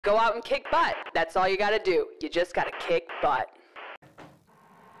Go out and kick butt. That's all you gotta do. You just gotta kick butt.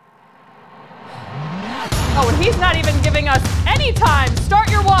 Oh, and he's not even giving us any time. Start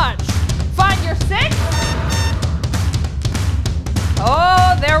your watch. Find your 6.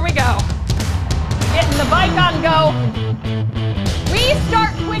 Oh, there we go. Getting the bike on go. We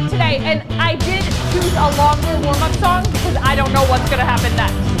start quick today, and I did choose a longer warm-up song because I don't know what's gonna happen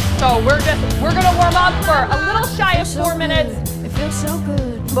next. So we're gonna warm up for a little shy of 4 minutes. It feels so good.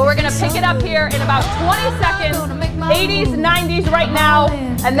 But we're gonna pick it up here in about 20 seconds, 80s, 90s right now,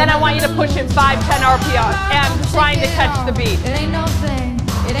 and then I want you to push it 5-10 RPM and trying to catch the beat. It ain't no thing,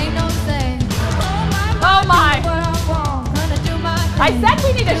 it ain't no thing. Oh my! I said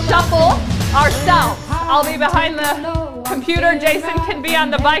we need to shuffle ourselves. I'll be behind the computer. Jason can be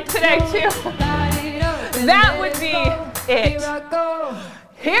on the bike today too. That would be it.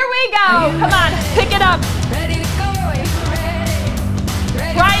 Here we go. Come on, pick it up.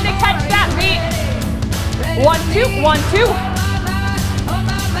 Trying to catch that beat. 1, 2, 1, 2.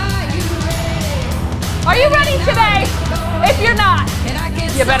 Are you ready today? If you're not,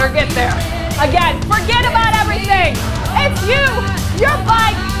 you better get there. Again, forget about everything. It's you, your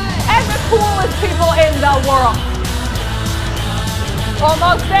bike, and the coolest people in the world.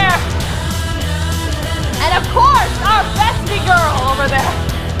 Almost there. And of course, our bestie girl over there.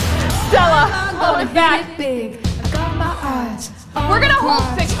 Stella, hold it back. We're gonna hold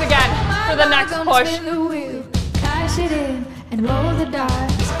 6 again for the next push.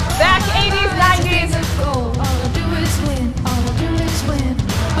 Back 80s, 90s.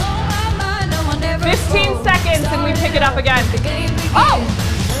 15 seconds and we pick it up again. Oh!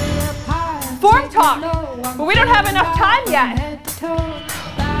 Form talk. But we don't have enough time yet.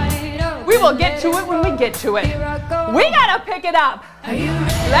 We will get to it when we get to it. We gotta pick it up.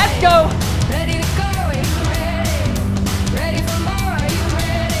 Let's go.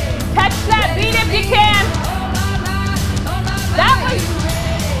 Catch that beat if you can. That was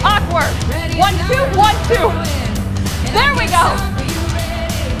awkward. 1, 2, 1, 2. There we go.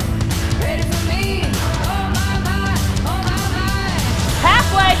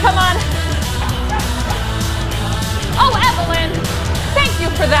 Halfway, come on. Oh, Evelyn, thank you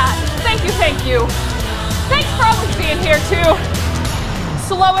for that. Thank you, thank you. Thanks for always being here too.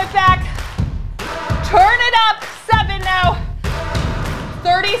 Slow it back. Turn it up. 7 now.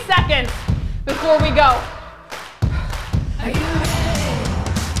 30 seconds before we go.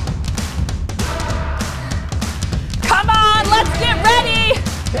 Come on, let's get ready.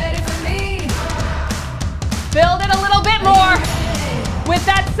 Build it a little bit more with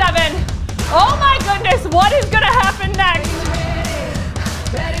that 7. Oh my goodness, what is gonna happen next?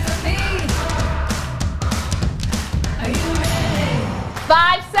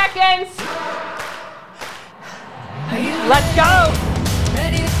 5 seconds. Let's go.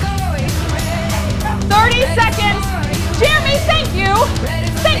 30 seconds. Jeremy, thank you.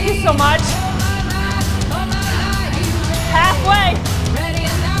 Thank you so much. Halfway.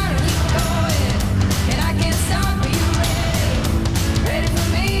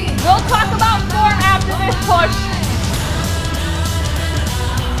 We'll talk about form after this push.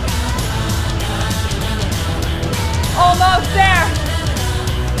 Almost there.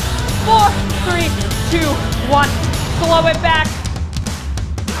 4, 3, 2, 1. Slow it back.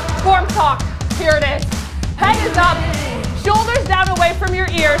 Form talk. Here it is. Head is up. Shoulders down away from your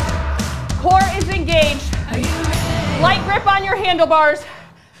ears. Core is engaged. Light grip on your handlebars.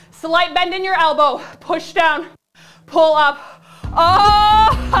 Slight bend in your elbow. Push down. Pull up. Oh!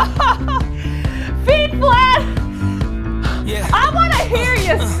 Feet flat. Yeah. I want to hear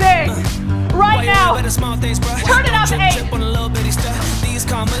you sing right now. Turn it up 8.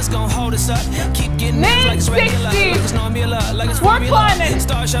 Mid-60s. We're climbing. And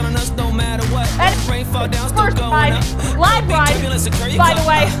first ride, live ride, by the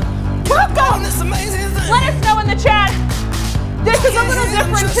way. Welcome. Let us know in the chat. This is a little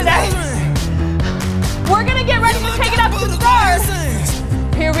different today. We're gonna get ready to take it up to 3rd.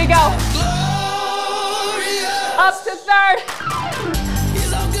 Here we go. Up to 3rd.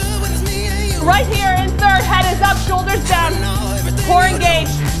 Right here in 3rd, head is up, shoulders down, core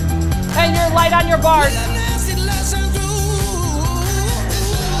engaged, and you're light on your bars.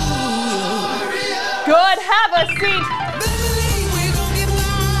 Good, have a seat.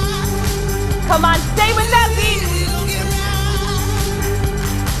 Come on, stay with that beat.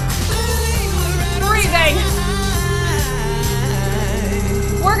 Breathing.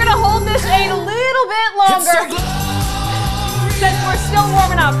 We're gonna hold this 8 a little bit longer since we're still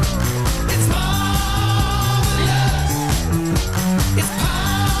warming up.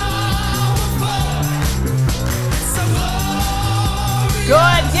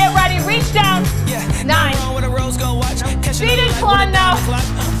 Good, reach down. 9. Seated climb now.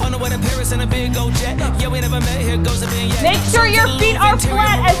 Make sure your feet are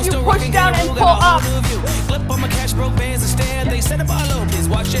flat as you push down and pull up. 10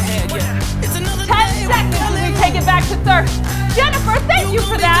 seconds as we take it back to third. Jennifer, thank you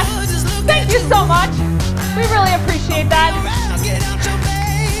for that. Thank you so much. We really appreciate that.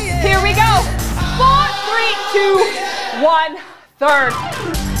 Here we go. 4, 3, 2, 1, third.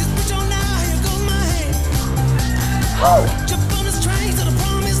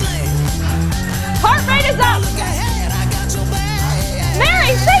 Heart rate is up.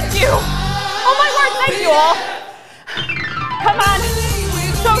 Mary, thank you. Oh my Lord, thank you all. Come on.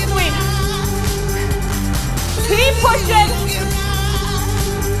 So sweet. Keep pushing.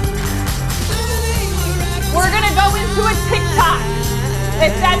 We're gonna go into a tick-tock.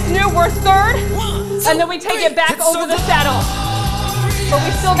 If that's new, we're third. And then we take it back over the saddle. But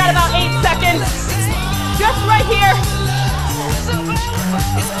we still got about 8 seconds. Just right here.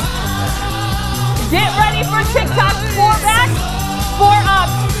 Get ready for tick-tock. 4 back, 4 up.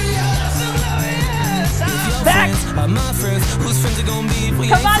 Back. Come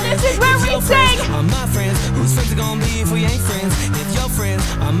on, this is where we sing.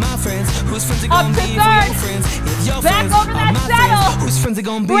 Up to third. Back over that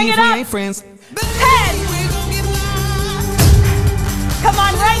saddle. Bring it up. 10. Come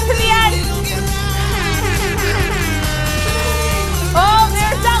on, right to the end. Oh,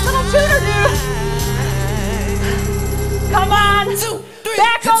 there's that little tutor dude. Come on.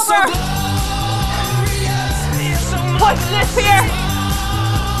 Back over. Push this here.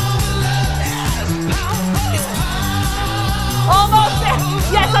 Almost there.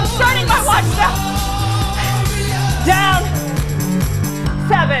 Yes, I'm starting my watch now. Down.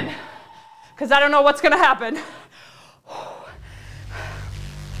 7. Because I don't know what's going to happen.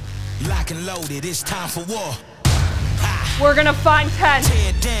 Lock and loaded, it's time for war. We're going to find 10.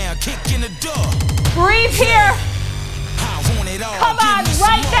 Tear down, kick in the door. Breathe here. Come on,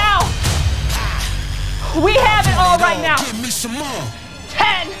 right now. We have it all right now. Give me some more.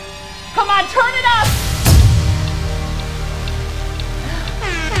 10. Come on, turn it up.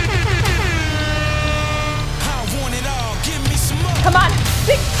 I want it all. Give me some more. Come on,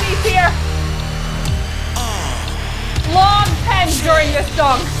 60s here. Long 10s during this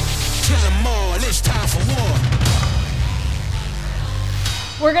song. Kill them all. It's time for war.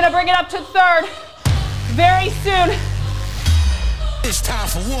 We're gonna bring it up to third very soon. It's time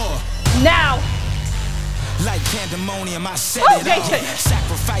for war. Now. Like pandemonium, I set Oh, it Jason. up.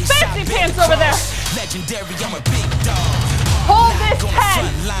 Sacrifice, Fancy pants over there. Legendary, I'm a big dog. Hold this On the 10.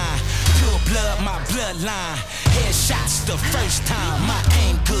 front line. Pure blood, my bloodline. Headshots the first time. My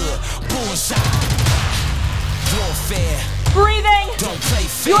aim good. Bullseye. Warfare. Breathing. Don't play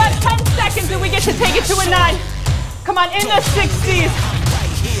fair. You have 10 seconds and we get to take it to a 9. Come on, in the 60s. I'm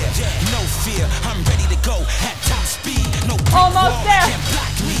right here. No fear. I'm ready to go at top speed. No brick Almost wall there. can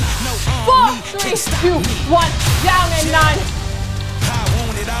block me. No 4, army 3, can stop 2, me. 1. Down and 9. I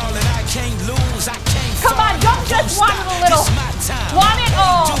want it all and I can't lose. I can't Come on, don't just want it a little. It's my time. Want it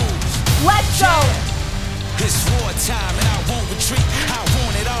all. Let's go. It's war time and I won't retreat. I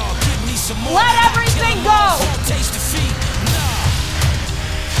want it all. Give me some more. Let everything go. Won't taste defeat. Nah.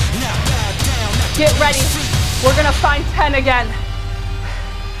 Now bow down. Now Get ready. We're gonna find 10 again.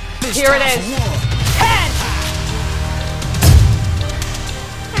 It's Here it time is. for war. 10.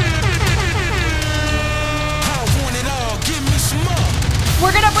 I want it all. Give me some more.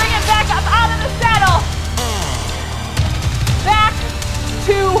 We're gonna bring it back up out of the saddle. Back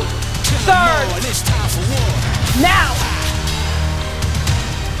to third. It's time for war. Now.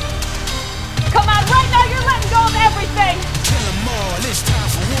 Come on, right now you're letting go of everything. Kill 'em all. It's time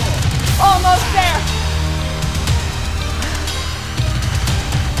for war. Almost there.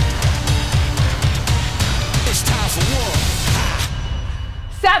 It's time for war.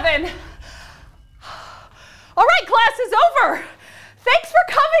 7. All right, class is over. Thanks for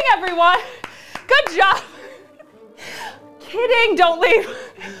coming, everyone. Good job. Kidding, don't leave.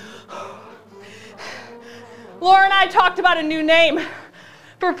 Laura and I talked about a new name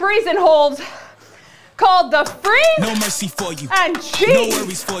for freeze and holds called the Freeze No mercy for you. and No Cheese.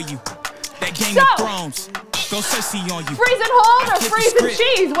 worries for you. That Game So, of Thrones. Go Cersei on you. Freeze and hold I or flip the freeze and script.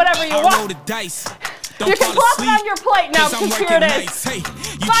 cheese, whatever you I roll want. the dice. You Don't can fall plop it asleep, on your plate now 'cause I'm because here working it is. nights. Hey,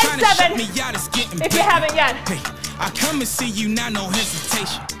 you 5, trying to shut 7, me out, it's getting if you big. haven't yet. Hey, I come and see you now, no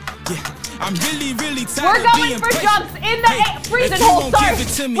hesitation. Yeah, I'm really, really tired We're of going being for patient. jumps in the freeze if and you hold. won't Sorry. give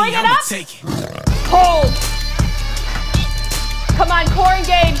it to me, Bring it I'ma up. take it. Hold. Come on, core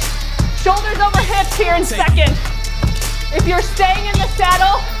engage. Shoulders over hips here in second. If you're staying in the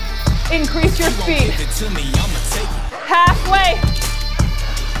saddle, Increase your You won't speed. give it to me, I'ma take it. Halfway.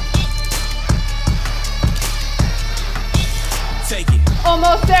 Take it.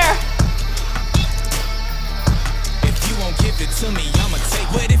 Almost there. If you won't give it to me, I'ma take it.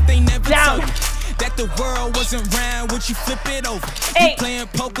 What if they never Down. told you that the world wasn't round? Would you flip it over? 8. You playing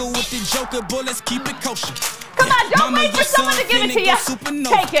poker with the joker, boy, let's keep it kosher. Come on, don't Mama, wait for your someone son to give it finna to go you.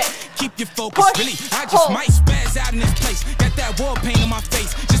 supernova. Take it. Keep your focus. Push, Really, I just pull. might spaz out in this place. Got that war paint on my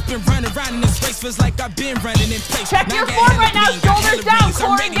face. Just been running around in this race. Feels like I've been running in place. Check Now your I got form hella right now. green, got Shoulders hella down, rings. I'm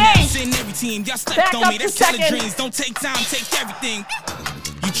core ready now, engaged. sitting every team. Y'all slept Back on up me. to That's hella second. dreams. Don't take time, take everything.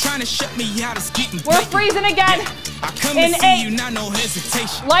 You trying to shut me out, it's getting We're blatant. freezing again. I come In to see 8. you, not no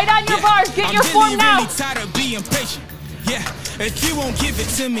hesitation. Light on your bars. Get I'm your really, form now. really tired of being patient. Yeah, if you won't give it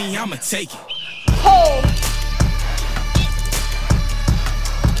to me, I'ma take it. Hold.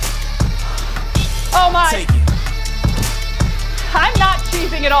 Oh my. Take it. I'm not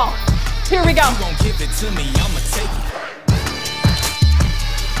cheesing at all. Here we go. You won't give it to me, I'ma take it.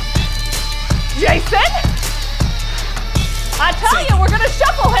 Jason? I tell you, we're gonna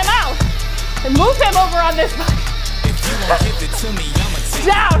shuffle him out and move him over on this one. If you won't give it to me, I'ma take it.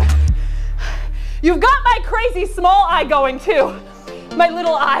 Down. You've got my crazy small eye going too. My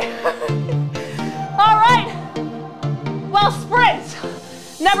little eye. All right. Well, sprints.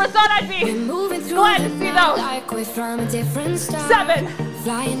 Never thought I'd be glad to see those. 7.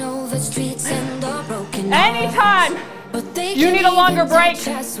 Flying over streets and the broken. Anytime you need a longer break,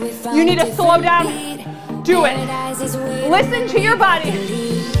 you need to slow down, do it. Listen to your body.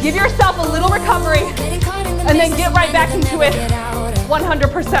 Give yourself a little recovery and then get right back into it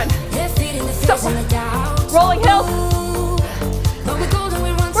 100%. So, rolling hills.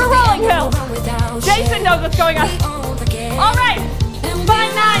 We're rolling hills. Jason knows what's going on. All right.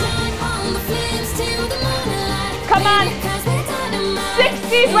 5-9. Come on.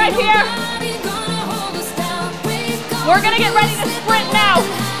 60s right here. We're gonna get ready to sprint now.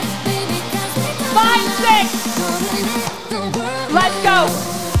 5-6. Let's go.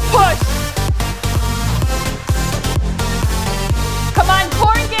 Push. Come on,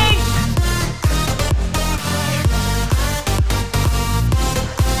 core engage.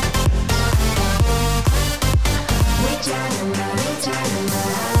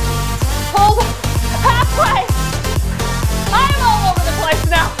 Hold halfway. I'm all over the place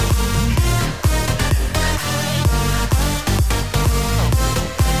now.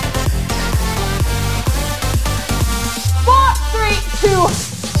 4, 3, 2.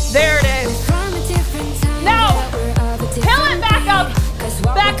 There it is. Now, hill it back up.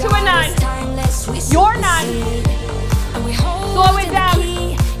 Back to a 9. Your 9. Slow it down.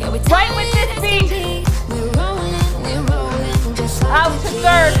 Right with this beat. Out to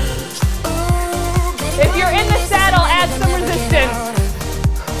 3rd. If you're in the saddle, add some resistance.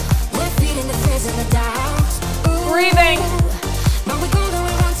 Breathing.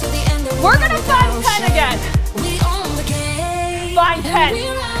 We're gonna find 10 again. Find 10.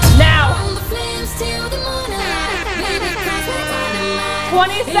 Now.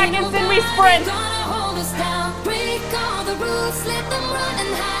 20 seconds and we sprint.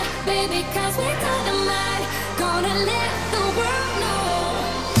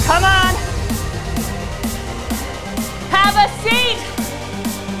 Come on. Have a seat.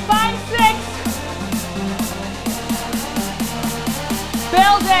 5, 6.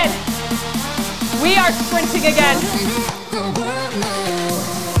 Build it. We are sprinting again.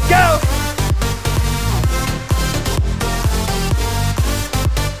 Go.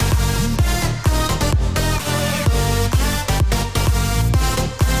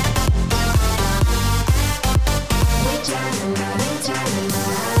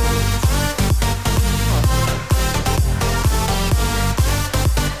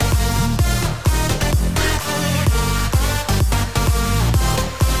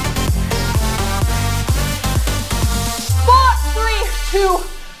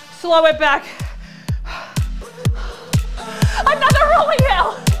 Slow it back. Another rolling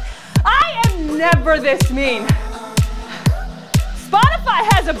hill. I am never this mean. Spotify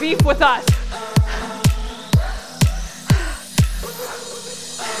has a beef with us.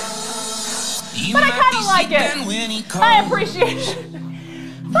 But I kind of like it. I appreciate it.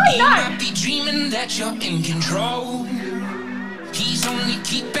 Fun night. Be dreaming that you're in control. He's only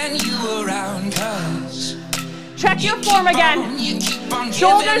keeping you around 'cause check your form again.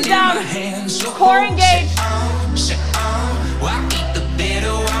 Shoulders down, core engaged.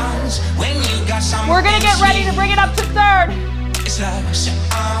 We're gonna get ready to bring it up to 3rd.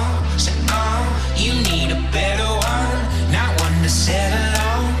 You need a better one, not one to settle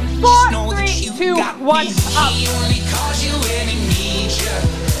on. 4, 3, 2, 1, up. He only calls you when he needs you,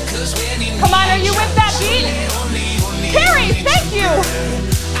 'cause we're you.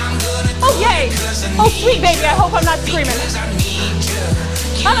 Oh, yay. Oh, sweet baby, I hope I'm not screaming.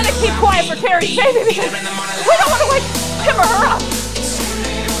 I'm gonna keep quiet for Carrie's baby because we don't want to wake him or her up.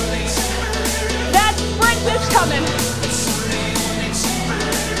 That sprint is coming.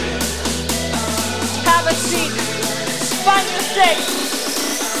 Have a seat. Find your six.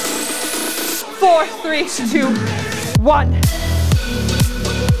 4, 3, 2, 1.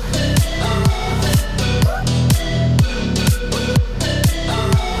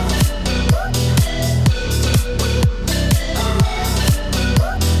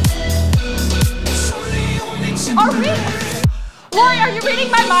 Lori, are you reading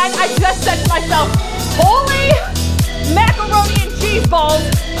my mind? I just said to myself, holy macaroni and cheese balls.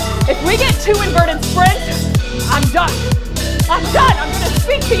 If we get 2 inverted sprints, I'm done. I'm done. I'm going to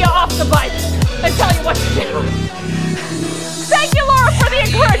speak to you off the bike and tell you what to do. Thank you, Laura, for the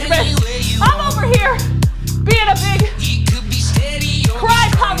encouragement. I'm over here being a big cry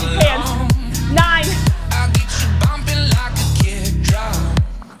poppy pants. 9.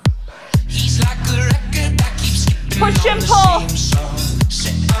 Push and pull.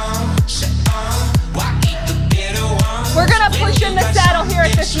 We're gonna push in the saddle here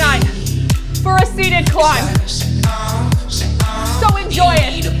at this 9 for a seated climb. So enjoy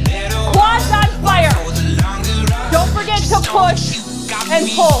it. Quads on fire. Don't forget to push and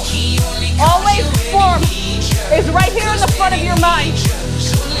pull. Always form is right here in the front of your mind.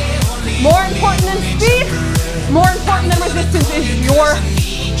 More important than speed, more important than resistance is your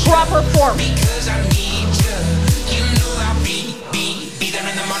proper form.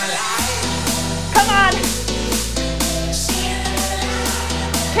 Come on.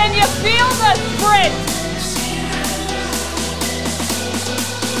 Can you feel the sprint?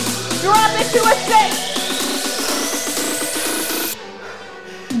 Drop it to a 6.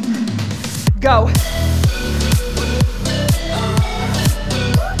 Go.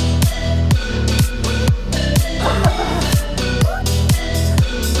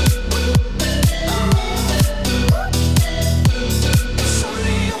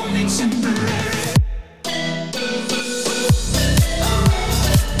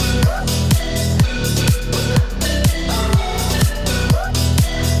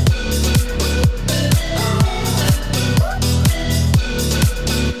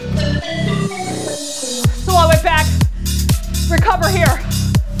 Recover here.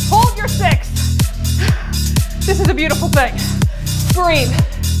 Hold your 6. This is a beautiful thing. Breathe.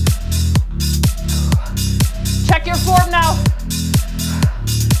 Check your form now.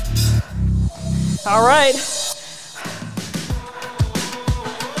 All right.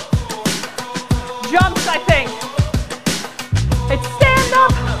 Jumps, I think. It's stand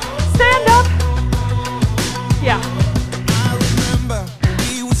up, stand up. Yeah. I remember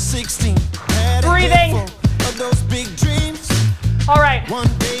we were 16. Breathing. Of those big dreams. All right,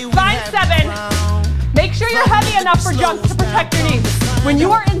 find 7. Make sure you're heavy enough for jumps to protect your knees. When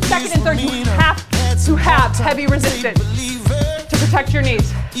you are in second and third, you have to have heavy resistance to protect your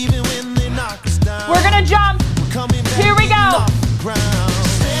knees. We're gonna jump. Here we go.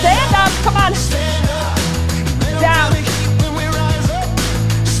 Stand up, come on. Down.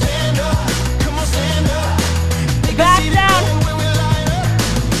 Back down.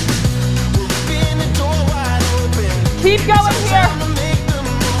 Keep going here.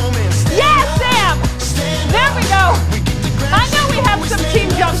 Yes, Sam. There we go. I know we have some team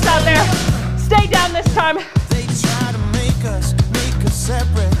jumps out there. Stay down this time. They try to make us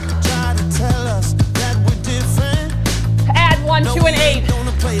separate. Try to tell us that we're different. Add 1, 2, and 8.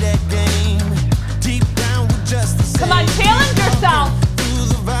 Gonna play that game. Deep down, we're just the same. Come on, challenge yourself.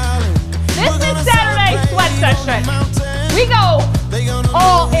 This is Saturday sweat session. We go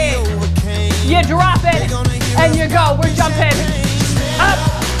all in. You drop it and you go. We're jumping up.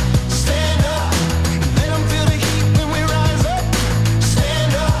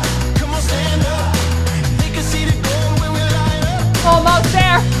 Almost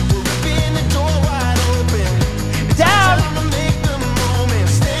there. Down.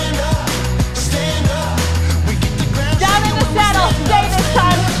 Down in the saddle. Stay this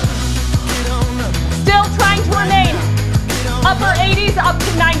time. Still trying to remain upper 80s up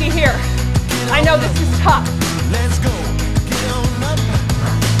to 90 here. I know this is tough. Let's go. Get on up.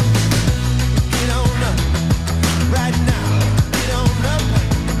 Get on up. Right now. Get on up.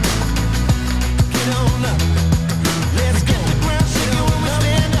 Get on up. Let's go. Get on up.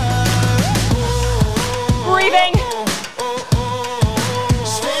 Stand up. Breathing.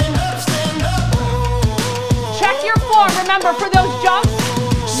 Stand up. Stand up. Check your form. Remember, for those jumps,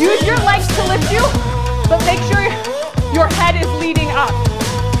 use your legs to lift you, but make sure your head is leading up.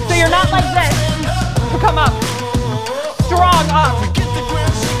 So you're not like this to come up. strong up.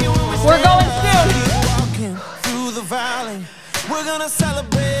 We're going soon. Walking through the valley, we're gonna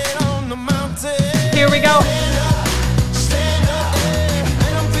celebrate on the mountain. Here we go. Stand up, yeah.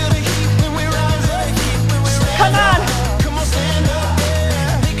 Let 'em feel the heat when we rise up. Come on. Come on, stand up,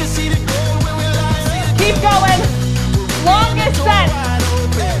 yeah. They can see the gold when we rise up. Keep going. Longest set. Wide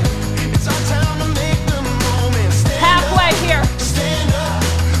open. It's our time to make the moment. Stand Halfway here. stand up.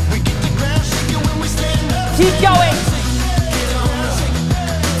 We get the ground shaking when we stand up. Keep going.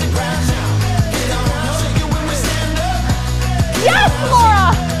 Yes, Laura!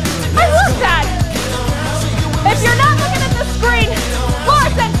 I love that! If you're not looking at the screen, Laura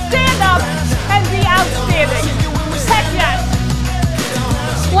said stand up and be outstanding. Heck yes!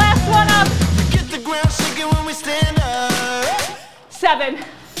 Last one up. Get the ground shaking when we stand up. 7.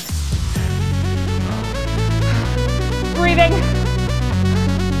 Breathing.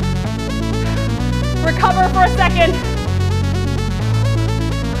 Recover for a second.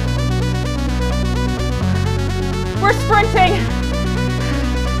 We're sprinting.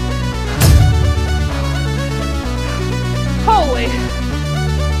 Holy.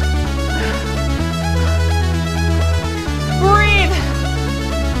 Breathe.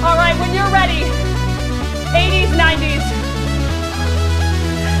 All right, when you're ready, 80s, 90s.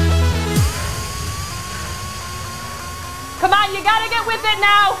 Come on, you gotta get with it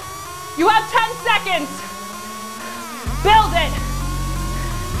now. You have 10 seconds. Build it.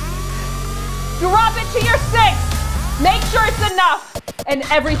 Drop it to your 6. Make sure it's enough. And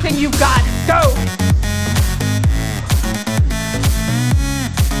everything you've got. Go.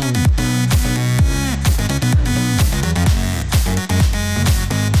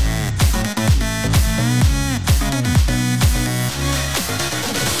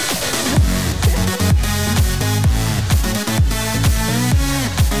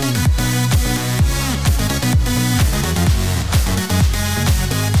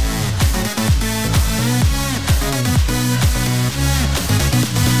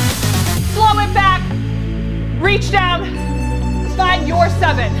 Reach down, find your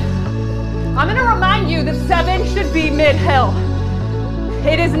 7. I'm gonna remind you that 7 should be mid-hill.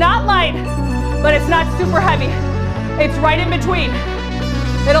 It is not light, but it's not super heavy. It's right in between.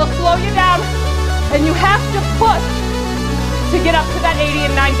 It'll slow you down, and you have to push to get up to that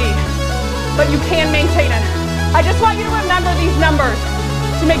 80 and 90, but you can maintain it. I just want you to remember these numbers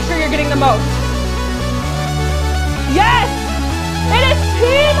to make sure you're getting the most. Yes, it is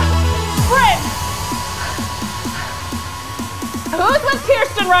team sprint. Who's with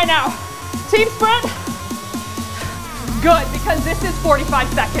Kirsten right now? Team sprint? Good, because this is 45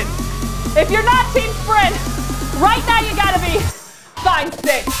 seconds. If you're not team sprint, right now you gotta be. Find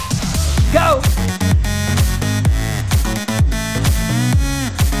 6. Go.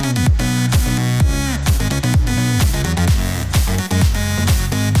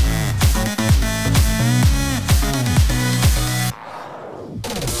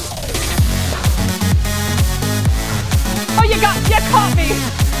 You caught me.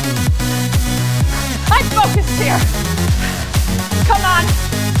 I'm focused here. Come on.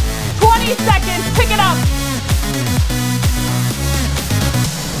 20 seconds. Pick it up.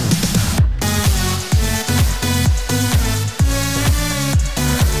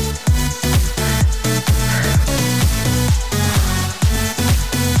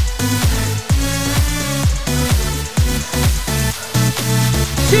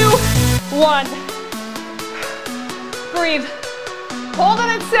 Two, 1. Breathe. Hold it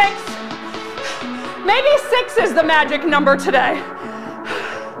at 6. Maybe 6 is the magic number today.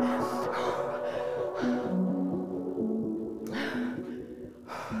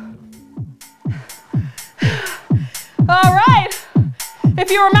 All right. If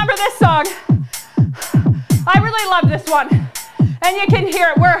you remember this song, I really love this one. And you can hear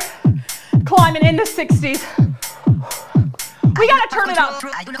it. We're climbing into 60s. We gotta turn it up.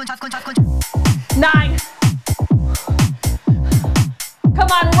 9. Come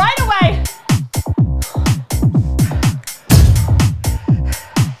on, right away.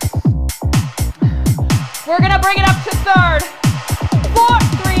 We're gonna bring it up to 3rd. 4,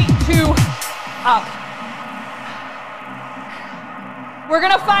 3, 2, up. We're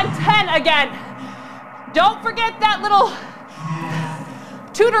gonna find 10 again. Don't forget that little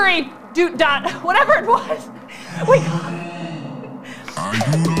tutory dot, whatever it was.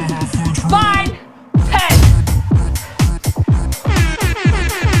 Find 10.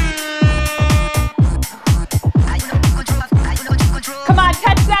 Come on,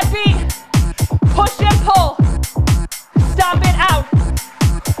 catch that beat. Push and pull. Stomp it out.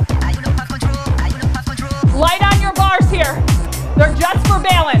 Light on your bars here. They're just for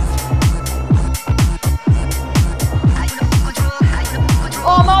balance.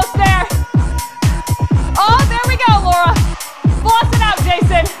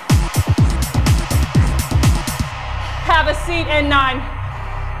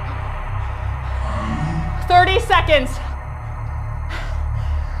 30 seconds.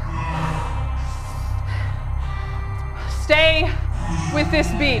 Stay with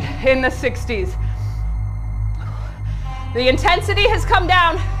this beat in the 60s. The intensity has come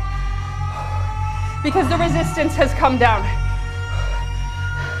down because the resistance has come down.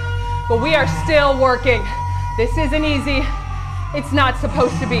 But we are still working. This isn't easy. It's not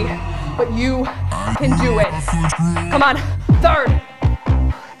supposed to be, but you can do it. Come on, third.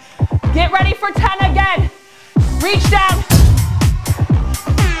 Get ready for 10 again. Reach down.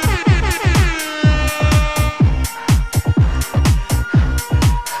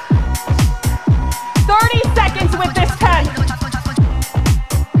 With this 10.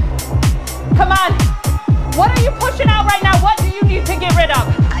 Come on. What are you pushing out right now? What do you need to get rid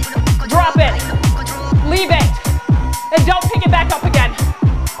of? Drop it. Leave it. And don't pick it back up again.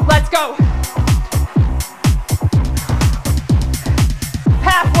 Let's go.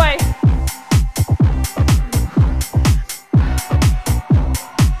 Halfway.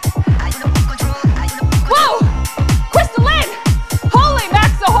 Whoa! Crystalline! Holy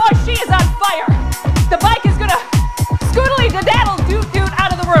Max Ahoy, she is on fire. The bike is gonna scootily daddle doot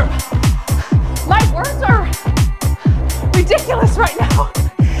out of the room. My words are ridiculous right now.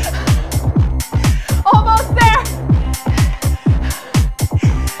 Almost there.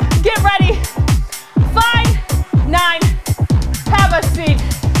 Get ready. 5, 9, have a seat.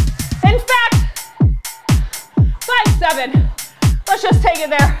 In fact, 5, 7. Let's just take it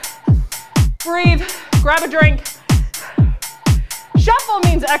there. Breathe, grab a drink. Shuffle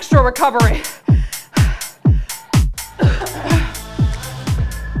means extra recovery.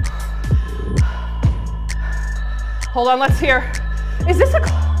 Hold on, let's hear. Is this a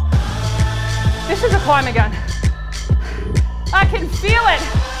climb? This is a climb again. I can feel it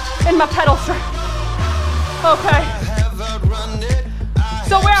in my pedal string. Okay.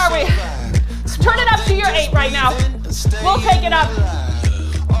 So where are we? Turn it up to your 8 right now. We'll take it up.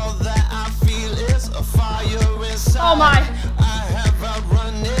 Oh my.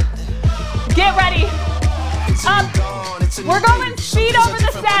 Get ready. Up. We're going speed over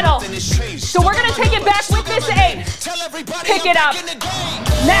the saddle. So we're gonna take it back with this 8. Pick it up.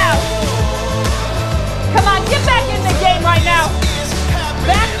 Now. Come on, get back in the game right now.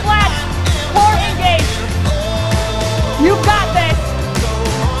 Back flat, core engaged. You got this.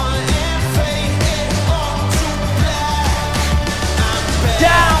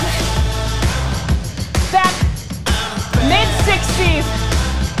 Down. Back. Mid-60s.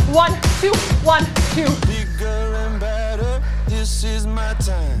 1, 2, 1, 2. Bigger and better, this is my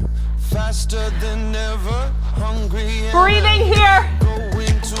time. Faster than ever, hungry and breathing here.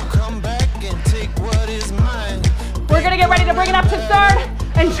 going to come back and take what is mine. We're gonna get ready to bring it up to 3rd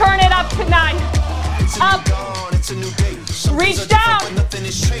and turn it up to 9. Up. Reach down.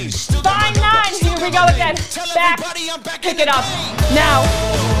 Find 9. Here we go again. Back. Pick it up. Now.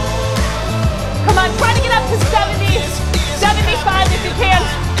 Come on, try to get up to 70, 75 if you can.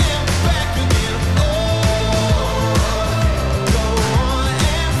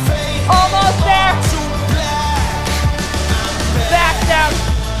 Almost there. Back down.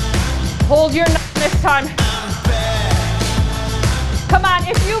 Hold your 9 this time. Come on,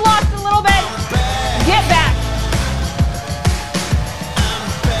 if you lost a little bit, get back.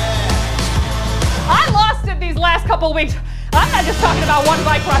 I lost it these last couple of weeks. I'm not just talking about one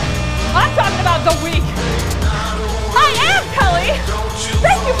bike ride. I'm talking about the week. I am, Kelly.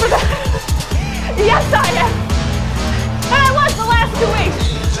 Thank you for that. Yes, I am. And I lost the last 2 weeks.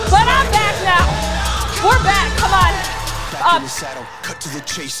 But I'm back now. We're back. Come on. Back in the saddle, cut to the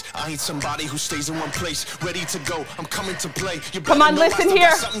chase. I ain't somebody who stays in one place. Ready to go, I'm coming to play. Come on, listen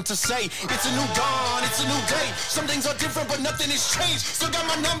here. Something to say. It's a new dawn, it's a new day. Some things are different, but nothing has changed. Still got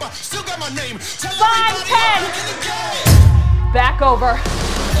my number, still got my name. Tell 5, 10. in the game. Back over.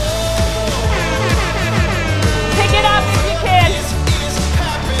 Pick it up if you can.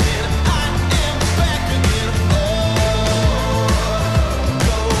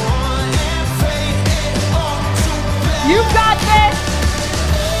 You got this.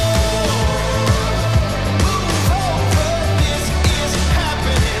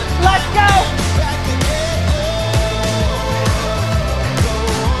 Let's go.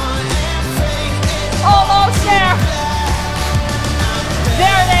 Almost there.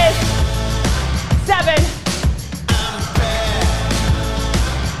 There it is. 7.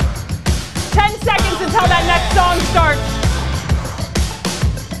 10 seconds until that next song starts.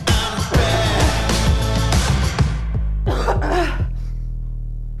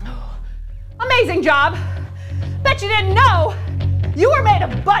 Amazing job. Bet you didn't know you were made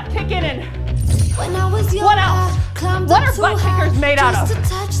of butt kicking and what else? What are butt kickers made out of?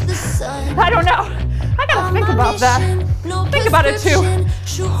 I don't know. I gotta think about that. Think about it too.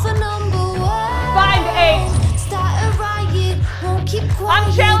 Find 8.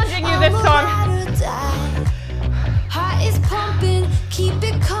 I'm challenging you this song.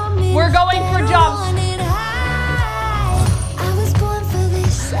 We're going for jumps.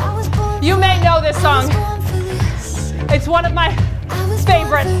 You may know this song. It's one of my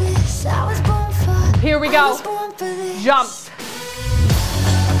favorites. Here we go. Jumps.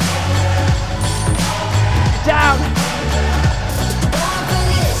 Down.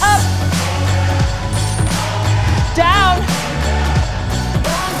 Up. Down.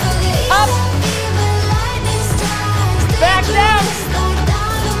 Up. Back down.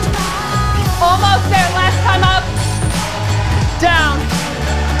 Almost there. Last time up. Down.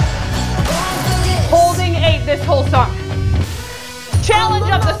 Holding 8 this whole song. Challenge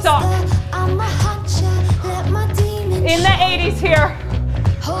of the song. In the 80s here.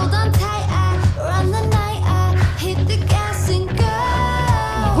 Hold on tight, I run the night, I hit the gas and go.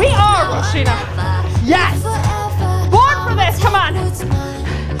 We are, Rashina. Yes. Born for this, come on.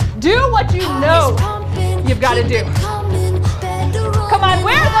 Do what you know you've got to do. Come on,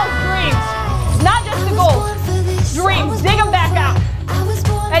 where are those dreams? Not just the goals. Dreams, dig them back out.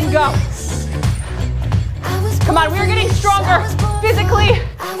 And go. Come on, we're getting stronger physically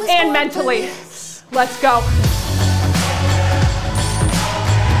and mentally. Let's go.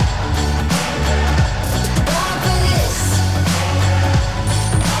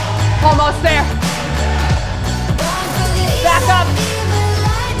 Almost there. Back up.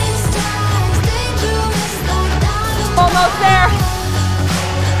 Almost there.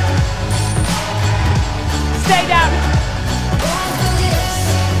 Stay down.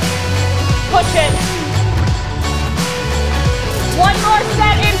 Push it. One more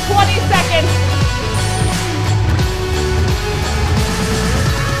set in 20 seconds.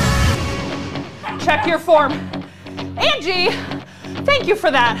 Check your form. Angie, thank you for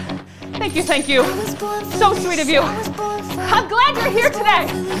that. Thank you. So sweet of you. I'm glad you're here today.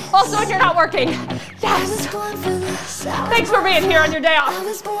 Also, if you're not working. Yes. Thanks for being here on your day off.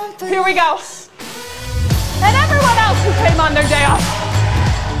 Here we go. And everyone else who came on their day off.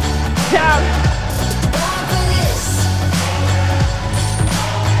 Down.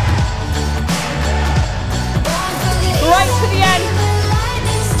 Right to the end.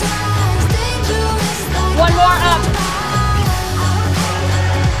 One more up.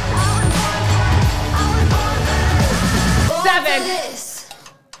 Seven.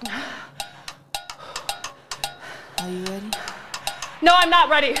 Are you ready? No, I'm not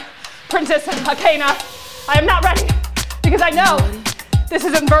ready. Princess Akena, I am not ready because I know this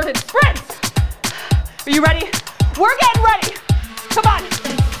is inverted sprints. Are you ready? We're getting ready. Come on.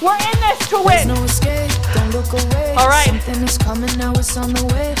 We're in this to win. No escape, don't look away. All right. Something is coming now, it's on the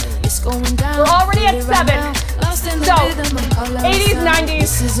way. It's going down. We're already at 7. So, 80s,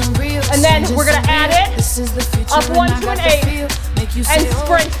 90s, and then we're gonna add it up 1 to an 8 and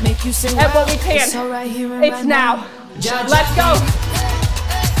sprint at what we can. It's now. Let's go.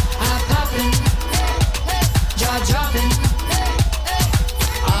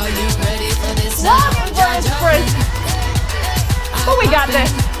 Long inverted sprint. But we got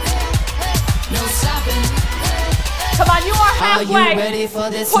this. Come on, you are halfway.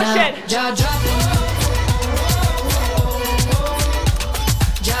 Push it.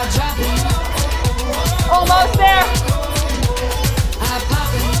 Almost there.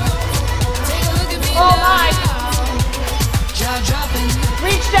 Oh my.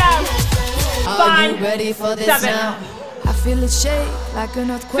 Reach down. 5, 7. I feel it shake like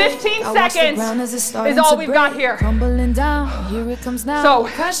an earthquake. 15 seconds is all we've got here. Crumbling down, here it comes now. So,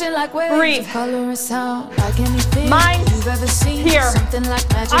 crashing like waves, breathe. color and sound, like anything Mind you've ever seen. here. Something like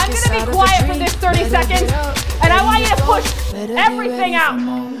magic. I'm gonna be quiet for this 30 seconds, and I want you to push everything out.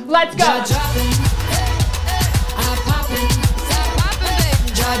 Let's go.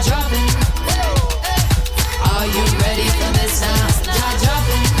 Are you ready for this now?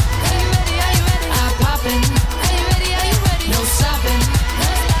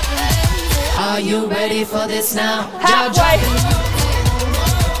 Are you ready for this now? Halfway.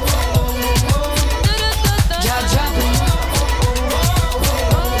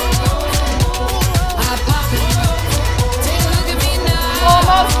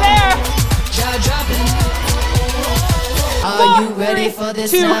 Almost there. Are you ready for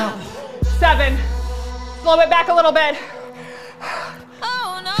this 2, now? 7. Slow it back a little bit.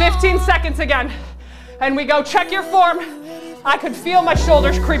 15 seconds again. And we go. Check your form. I could feel my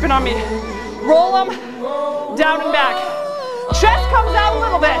shoulders creeping on me. Roll them down and back. Chest comes out a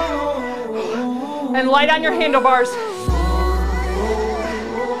little bit. And light on your handlebars. 3,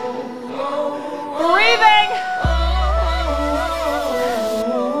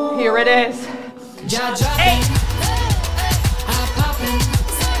 it is. 8.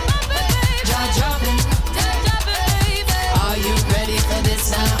 Are you ready for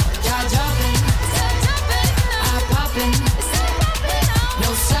this now? No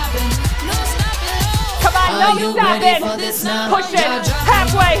stopping. Come on, Are no you ready for stopping. this now? Push it,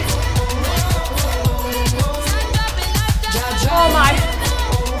 halfway. Oh my,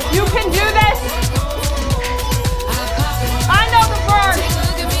 you can do this. I know the burn.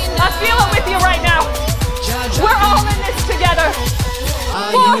 I feel it with you right now. We're all in this together.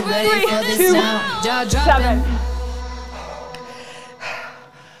 Are 4, you ready for 3, this 2, now? 7.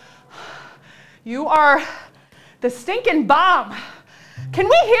 You are the stinking bomb. Can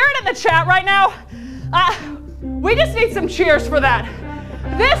we hear it in the chat right now? We just need some cheers for that.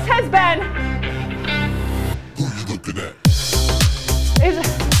 This has been. Who you looking at?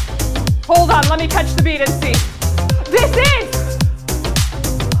 Hold on, let me catch the beat and see. This is.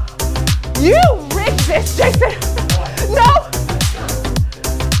 You rigged this, Jason. No.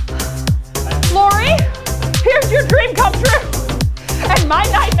 Lori, here's your dream come true. And my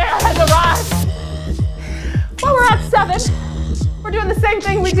nightmare has arrived. Well, we're at 7. We're doing the same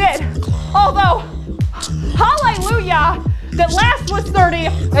thing we did. Although, hallelujah, that last was 30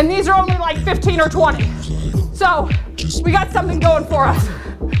 and these are only like 15 or 20. So, we got something going for us.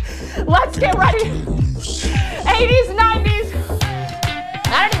 Let's get ready. 80s, 90s.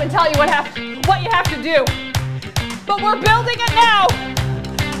 I didn't even tell you what you have to do. But we're building it now.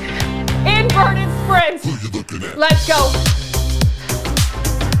 Inverted sprints. Let's go.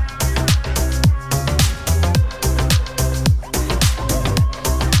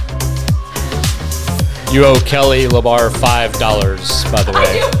 You owe Kelly Labar $5, by the way.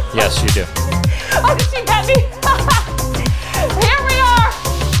 I do? Yes, you do. Oh, did she get me? Here we are.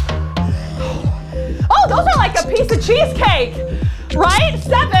 Oh, those are like a piece of cheesecake, right?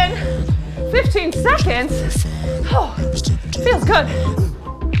 7, 15 seconds. Oh, feels good.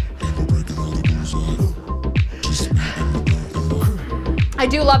 I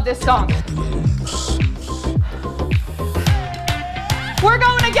do love this song. We're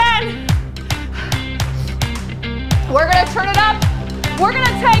going again. We're gonna turn it up. We're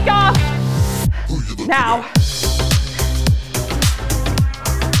gonna take off now.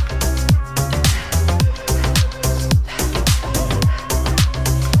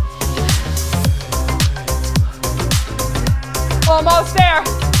 Almost there.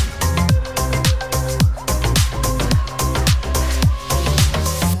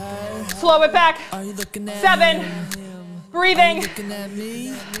 Slow it back. 7. Breathing.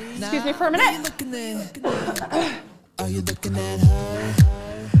 Excuse me for a minute. Are you looking at her?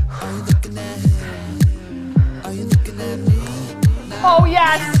 Are you looking at him? Are you looking at me? Oh,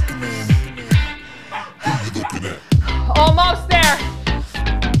 yes. Almost there.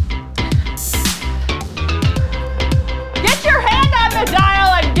 Get your hand on the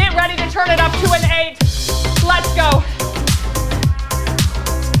dial and get ready to turn it up to an 8. Let's go.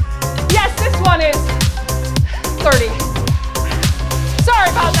 Yes, this one is 30. Sorry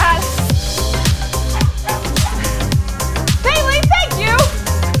about that. Bailey, thank you.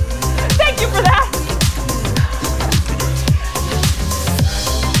 Thank you for that.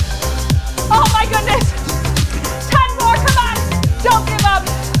 Oh my goodness. 10 more, come on. Don't give up.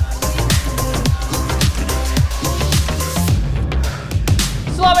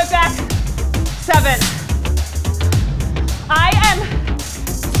 Slow it back. 7. I am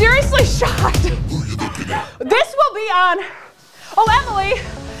seriously shocked. This will be on. Oh, Emily.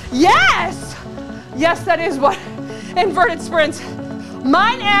 Yes. Yes, that is what. Inverted sprints.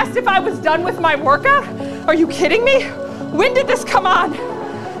 Mine asked if I was done with my workout. Are you kidding me? When did this come on?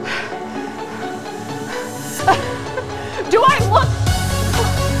 Do I look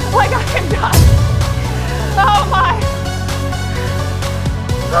like I am done? Oh my.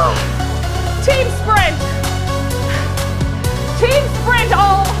 Team sprint. Team sprint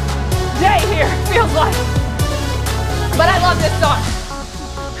all day here, feels like. But I love this song.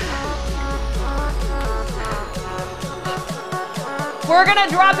 We're gonna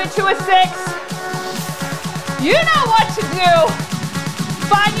drop it to a 6. You know what to do.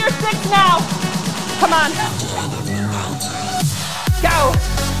 Find your 6 now. Come on. Go.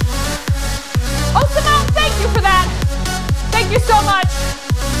 Oh, Simone, thank you for that. Thank you so much.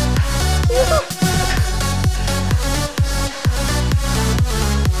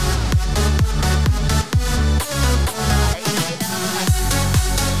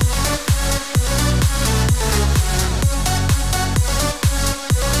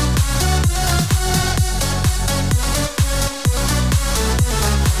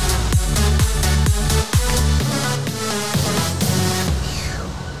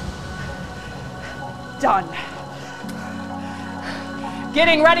 done.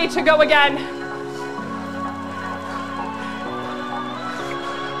 Getting ready to go again.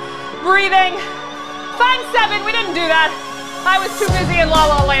 Breathing. Find 7, we didn't do that. I was too busy in La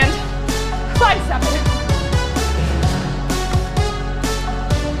La Land. Find 7.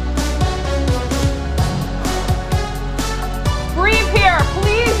 Breathe here.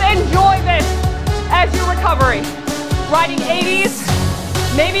 Please enjoy this as your recovery. Riding 80s,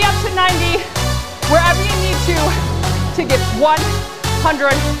 maybe up to 90, wherever you need to get 100%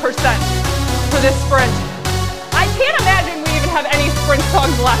 for this sprint. I can't imagine we even have any sprint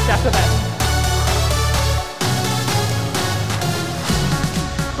songs left after this.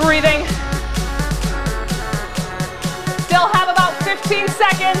 Breathing. Still have about 15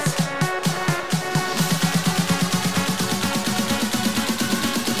 seconds.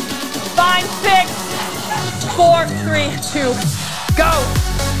 Five, 6, 4, 3, 2, go.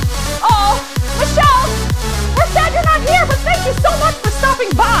 Oh, Michelle, we're sad you're not here, but thank you so much for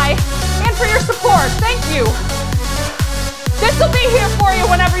stopping by and for your support. Thank you. This will be here for you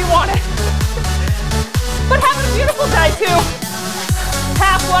whenever you want it. But having a beautiful day too.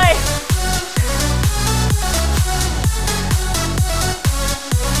 Halfway.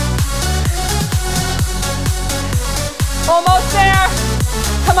 Almost there.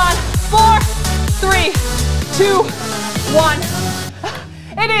 Come on. 4, 3, 2, 1.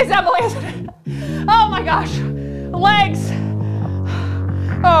 It is, Emily, isn't it? Oh my gosh. Legs.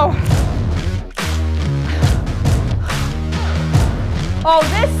 Oh. Oh,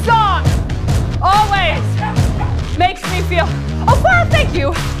 this song always makes me feel. Oh, Clara, thank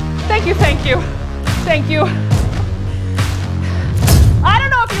you. Thank you, thank you. Thank you. I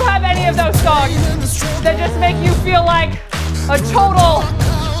don't know if you have any of those songs that just make you feel like a total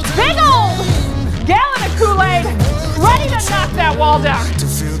big old gallon of Kool-Aid ready to knock that wall down.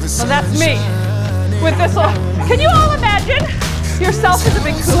 Well, that's me with this little. Can you all imagine yourself as a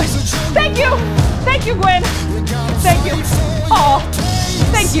big Kool-Aid? Thank you. Thank you, Gwen. Thank you. Oh,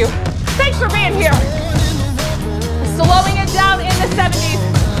 thank you. Thanks for being here. Slowing it down in the 70s.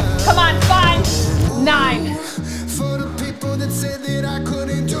 Come on, 5, 9.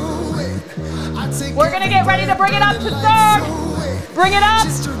 We're gonna get ready to bring it up to 3rd. Bring it up.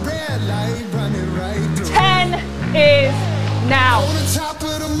 10 is now.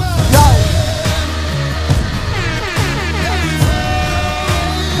 Go.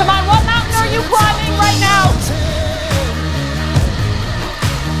 Come on, what mountain are you climbing right now?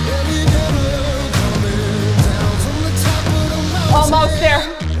 Almost there.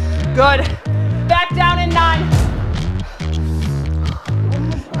 Good. Back down in 9.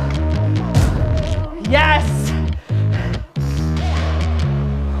 Yes.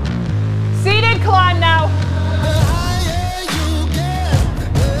 Seated climb now.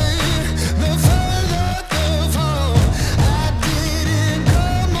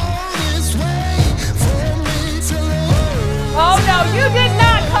 Oh no, you did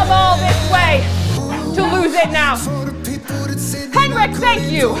not come all this way to lose it now. Henrik, thank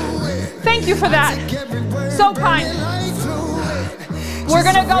you. Thank you for that. So kind. We're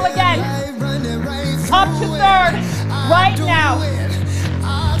gonna go again. Up to 3rd right now.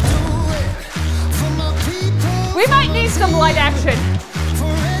 We might need some light action.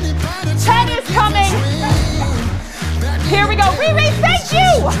 10 is coming. Here we go. Riri, thank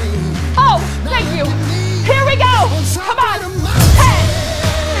you. Oh, thank you. Here we go. Come on. 10.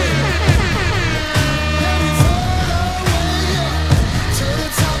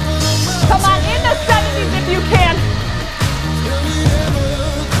 Come on, in the 70s if you can.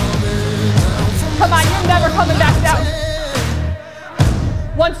 Come on, you're never coming back down.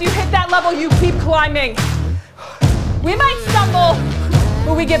 Once you hit that level, you keep climbing. We might stumble,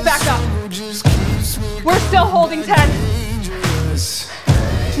 but we get back up. We're still holding 10.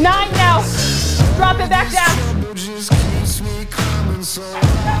 9 now. Drop it back down.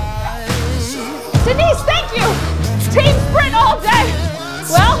 Denise, thank you. Team sprint all day.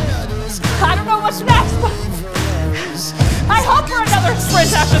 Well, I don't know what's next, but I hope for another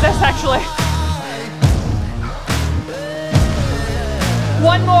sprint after this, actually.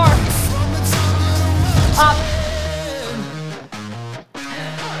 One more. Up.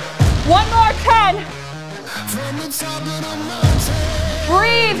 One more 10.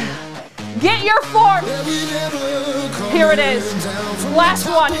 Breathe. Get your form. Here it is. Last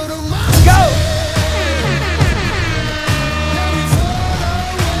one. Go.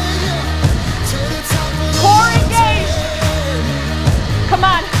 Core engaged. Come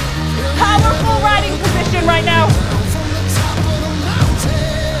on. Powerful riding position right now.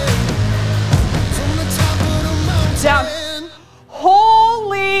 Down.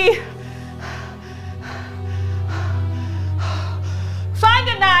 Holy.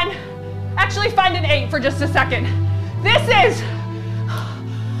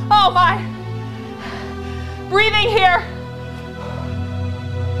 Oh my. Breathing here.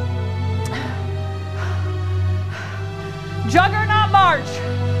 Juggernaut march.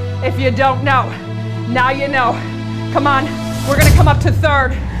 If you don't know, now you know. Come on, we're gonna come up to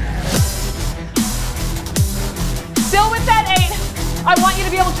third. Still with that 8. I want you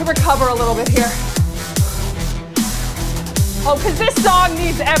to be able to recover a little bit here. Oh, because this song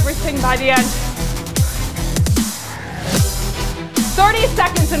needs everything by the end. 30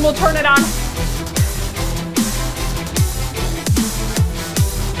 seconds and we'll turn it on.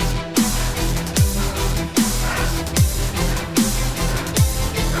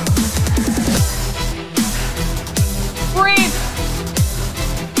 Breathe.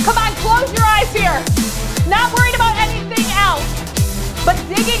 Come on, close your eyes here. Not worried about anything else, but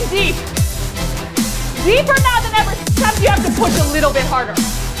digging deep. Deeper now than ever. Sometimes you have to push a little bit harder.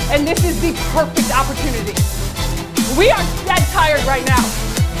 And this is the perfect opportunity. We are dead tired right now.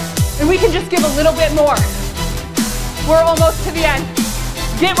 And we can just give a little bit more. We're almost to the end.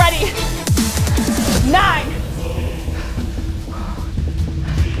 Get ready. 9.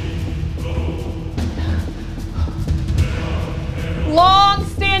 Long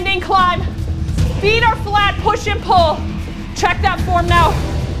standing climb. Feet are flat, push and pull. Check that form now.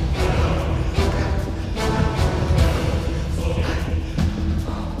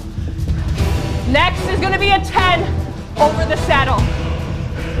 Next is going to be a 10 over the saddle.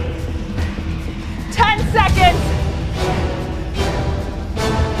 10 seconds.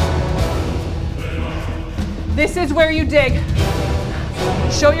 This is where you dig.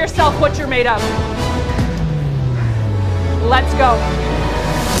 Show yourself what you're made of. Let's go.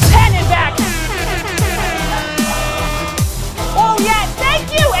 10 and back. Oh yeah,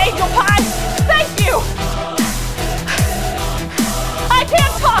 thank you, Angel Pie. Thank you. I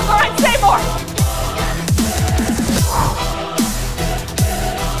can't talk or I'd say more.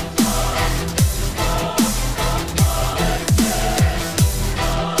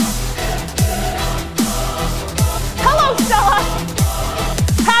 Hello, Stella.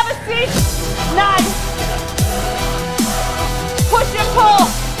 Have a seat. 9. Push and pull.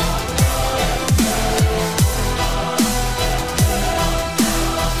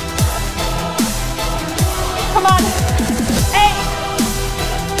 Come on. 8.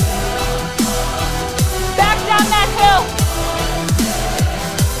 Back down that hill.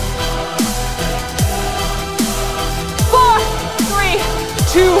 4, 3,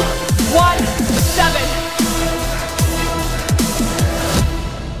 2, 1, 7.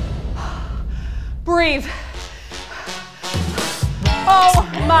 Breathe. Oh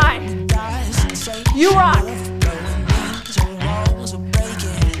my. You rock.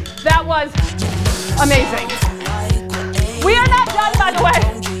 That was amazing. We are not done, by the way.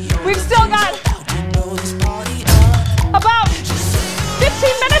 We've still got about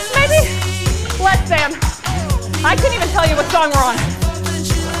 15 minutes, maybe? Less than. I couldn't even tell you what song we're on.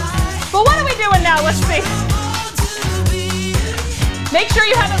 But what are we doing now? Let's see. Make sure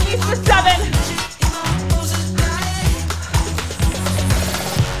you have at least a 7.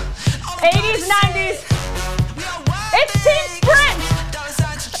 80s, 90s. It's team sprint.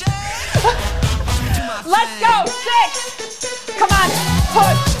 Let's go. 6. Come on.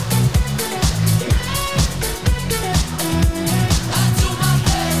 Push.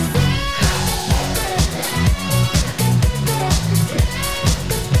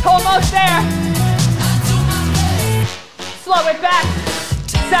 Almost there. Slow it back.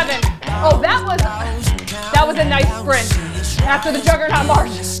 7. Oh, that was a nice sprint after the Juggernaut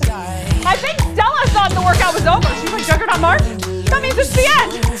March. I think Stella thought the workout was over. She's like, Juggernaut March? That means it's the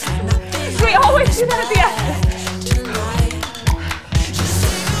end. We always do that at the end.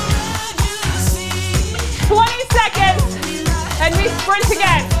 20 seconds, and we sprint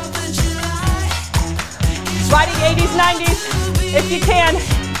again. Riding 80s, 90s, if you can.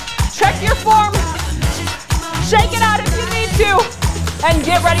 Check your form. Shake it out if you need to, and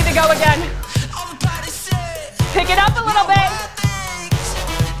get ready to go again. Pick it up a little bit.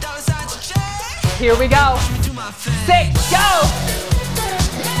 Here we go. 6, go.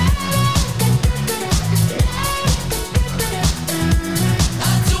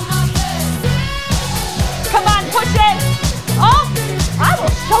 Come on, push it. Oh, I will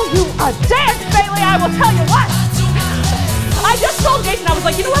show you a dance, Bailey. I will tell you what. I just told Jason, I was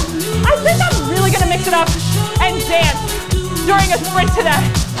like, you know what? I think I'm really gonna mix it up and dance during a sprint today.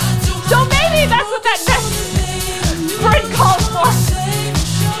 So maybe that's what that next sprint calls for.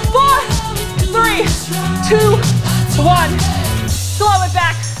 4, 3, 2, 1. Slow it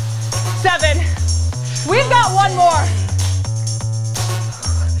back. 7. We've got one more.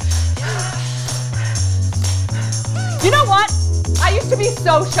 You know what? I used to be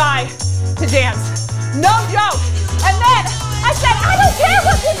so shy to dance. No joke. And then I said, I don't care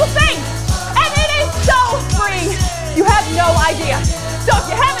what people think. And it is so freeing. You have no idea. So if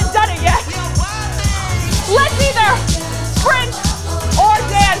you haven't done it yet, let's either sprint or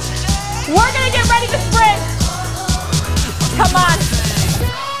dance. We're gonna get ready to sprint. Come on.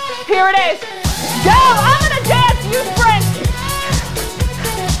 Here it is. Go, I'm gonna dance, you sprint.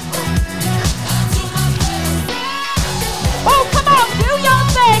 Oh, come on, do your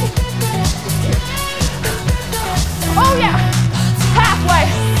thing. Oh yeah, halfway.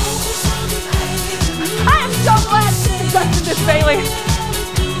 I am so glad you invested this, Bailey.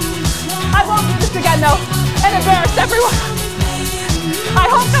 I won't do this again though, and embarrass everyone. I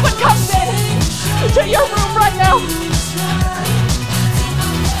hope no one comes in to your room right now.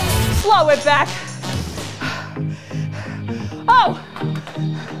 Slow it back. Oh.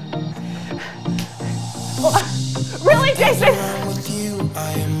 Really, Jason?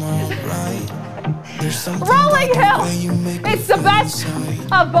 Rolling hill. It's the best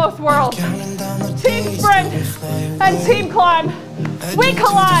of both worlds. Team sprint and team climb. We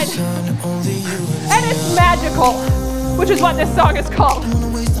collide. And it's magical, which is what this song is called.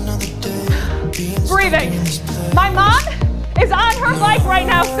 Breathing. My mom is on her bike right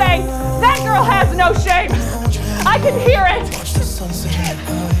now saying, that girl has no shame. I can hear it.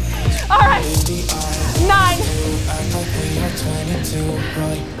 All right, 9.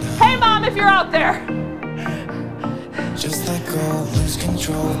 Hey mom, if you're out there.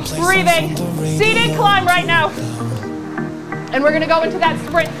 Breathing, seated climb right now. And we're gonna go into that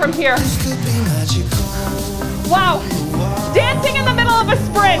sprint from here. Wow, dancing in the middle of a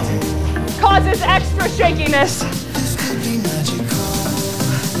sprint causes extra shakiness.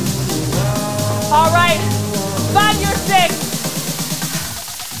 All right, find your 6.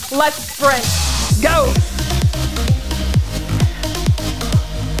 Let's sprint. Go.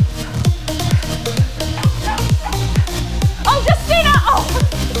 Oh, Justina! Oh,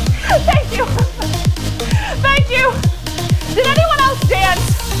 thank you. Thank you. Did anyone else dance?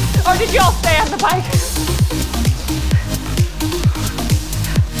 Or did you all stay on the bike?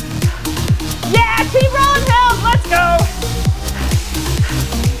 Yeah, keep rolling hills. Let's go.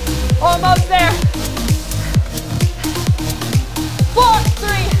 Almost there. 4,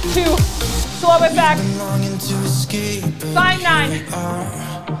 3, 2. Slow it back. Find 9.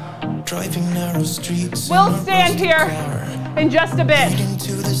 We'll stand here in just a bit,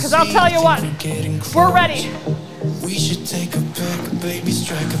 because I'll tell you what, we're ready.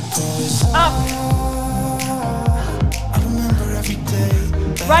 Up.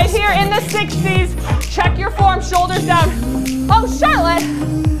 Right here in the 60s. Check your form, shoulders down. Oh, Charlotte.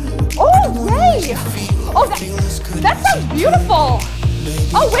 Oh, yay. Oh, that sounds beautiful.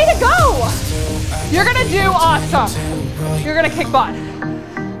 Oh, way to go. You're gonna do awesome. You're gonna kick butt.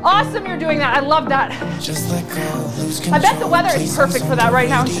 Awesome, you're doing that. I love that. I bet the weather is perfect for that right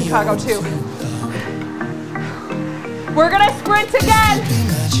now in Chicago too. We're gonna sprint again.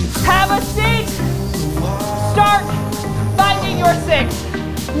 Have a seat. Start finding your 6.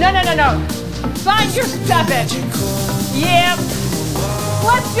 No. Find your 7. Yep.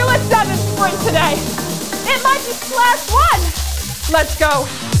 Let's do a 7 sprint today. It might be slash 1. Let's go.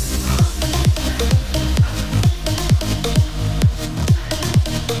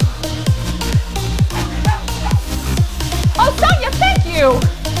 Oh, Sonia, thank you.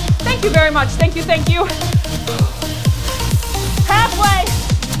 Thank you very much. Thank you. Halfway.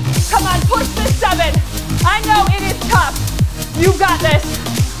 Come on, push this 7. I know it is tough. You've got this.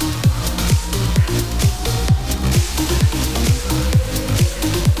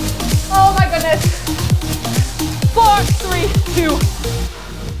 Oh my goodness. 4, 3, 2.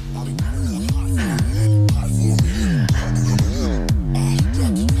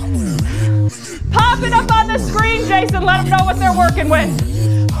 Pop it up on the screen, Jason. Let them know what they're working with.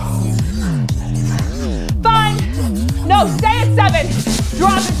 Fine. No, stay at 7.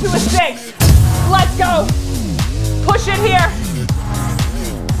 Drop it to a 6. Let's go. Push it here.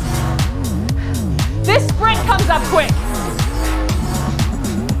 This sprint comes up quick.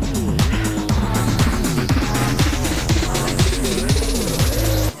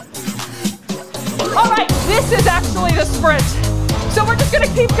 All right, this is actually the sprint. So we're just gonna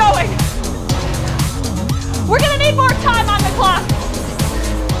keep going. We're gonna need more time on the clock.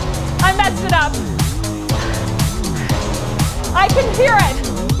 I messed it up. I can hear it.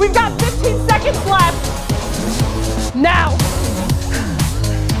 We've got 15 seconds left. Now.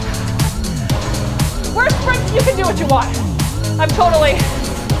 We're sprinting, you can do what you want. I've totally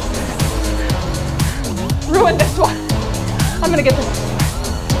ruined this one. I'm gonna get this.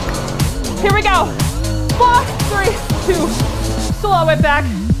 Here we go. 4, 3, 2. Slow it back.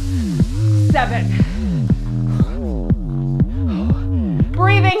 7.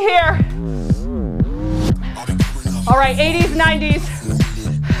 Breathing here. All right, 80s, 90s.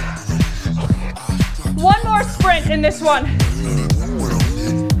 One more sprint in this one.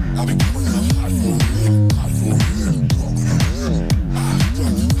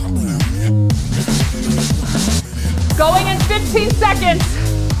 Going in 15 seconds.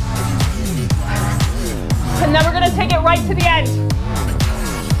 And then we're gonna take it right to the end.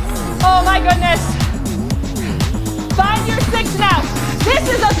 Oh my goodness. Find your 6 now. This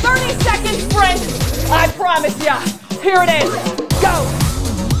is a 30-second sprint. I promise ya. Here it is. Go.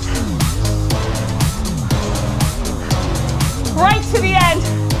 Right to the end.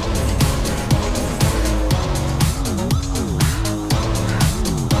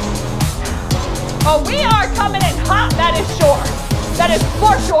 Oh, we are coming in hot, that is sure. That is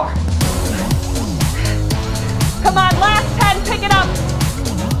for sure. Come on, last 10, pick it up.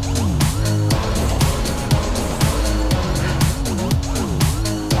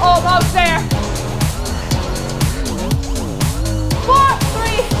 Almost there. 4,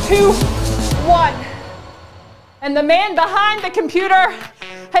 3, 2, 1. And the man behind the computer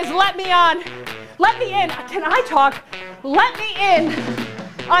has let me in. Can I talk? Let me in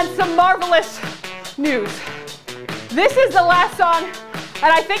on some marvelous news. This is the last song,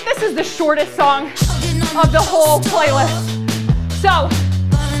 and I think this is the shortest song of the whole playlist. So,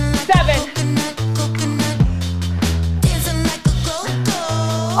 7.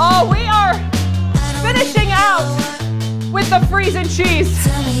 Oh, we are finishing out with the freezing cheese.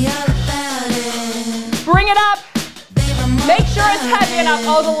 Bring it up. Make sure it's heavy enough.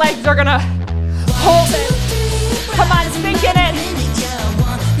 Oh, the legs are gonna hold it. Come on, sink in it.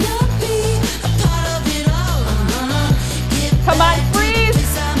 Come on,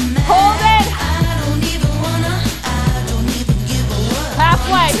 freeze. Hold it.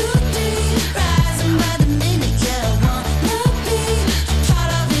 Halfway.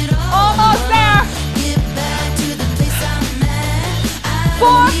 Almost there.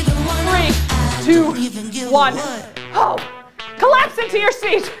 4, 3, 2, 1. Oh, collapse into your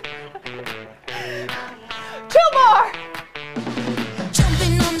seat. 2 more.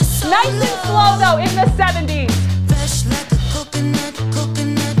 Nice and slow though in the 70s.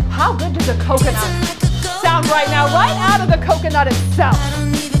 How good does a coconut sound right now? Right out of the coconut itself.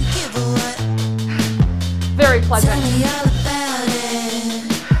 Very pleasant.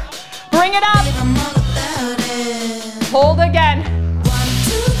 Bring it up. Hold again.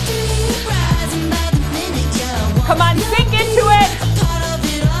 Come on, sink into it.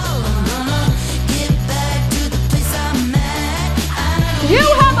 You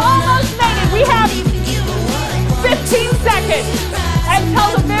have almost made it. We have 15 seconds until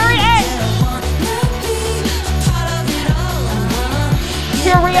the very end.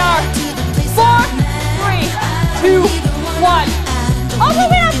 Here we are. 4, 3, 2, 1. Oh,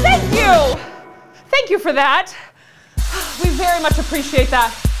 yeah, thank you. Thank you for that. We very much appreciate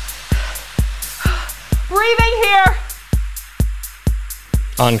that. Breathing here.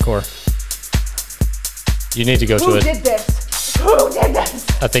 Encore. You need to go to Who it. did this? Who did this?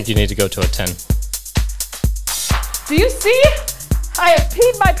 I think you need to go to a 10. Do you see? I have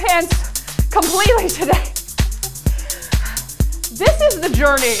peed my pants completely today. This is the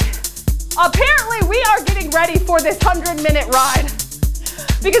journey. Apparently, we are getting ready for this 100-minute ride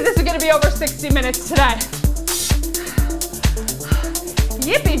because this is going to be over 60 minutes today.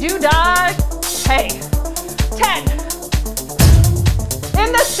 Yippee-doo-dah. Hey, 10.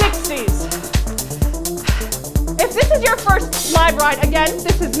 In the 60s. If this is your first live ride, again,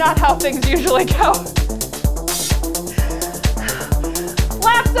 this is not how things usually go.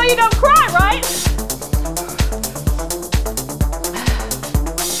 Laugh so you don't cry, right?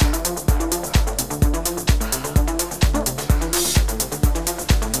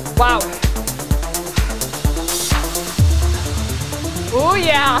 Wow. Oh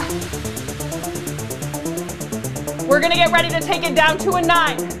yeah. We're gonna get ready to take it down to a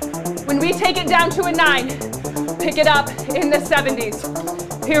 9. When we take it down to a 9, pick it up in the 70s.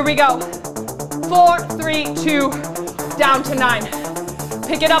 Here we go. 4, 3, 2, down to 9.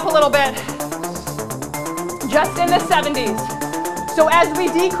 Pick it up a little bit. Just in the 70s. So as we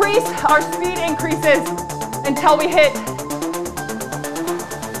decrease, our speed increases until we hit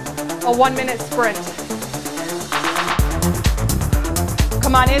a 1-minute sprint.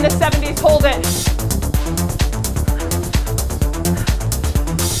 Come on, in the 70s, hold it.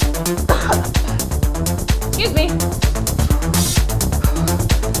 Excuse me.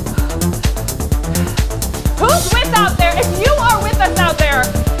 Who's with out there? If you are with us out there,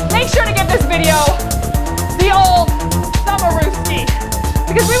 make sure to give this video the old summerooski.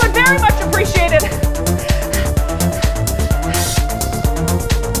 Very much appreciated.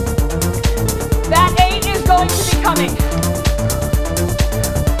 That 8 is going to be coming.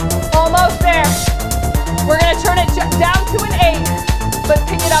 Almost there. We're going to turn it down to an 8, but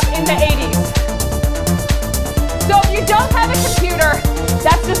pick it up in the 80s. So if you don't have a computer,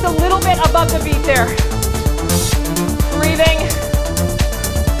 that's just a little bit above the beat there. Breathing.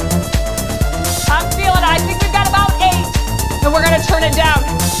 I'm feeling it. I think we've got about 8, and we're going to turn it down.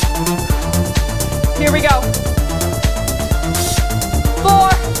 Here we go.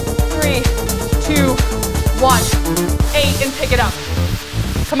 4, 3, 2, 1. 8, and pick it up.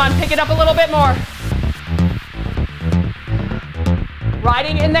 Come on, pick it up a little bit more.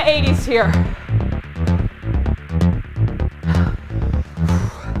 Riding in the 80s here.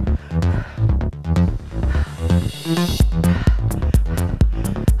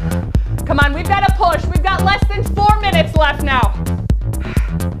 Come on, we've got to push. We've got less than 4 minutes left now.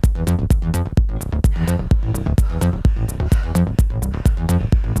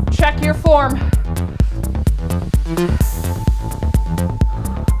 Check your form.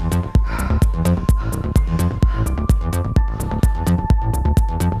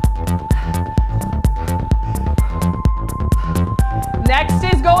 Next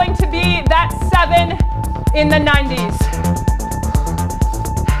is going to be that 7 in the 90s.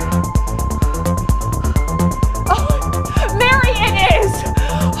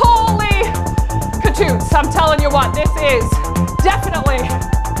 I'm telling you what, this is definitely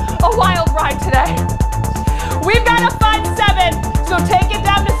a wild ride today. We've got to find 7, so take it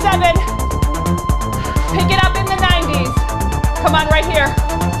down to 7. Pick it up in the 90s. Come on, right here.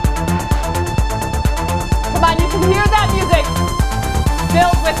 Come on, you can hear that music.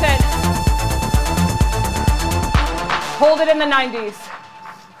 Build with it. Hold it in the 90s.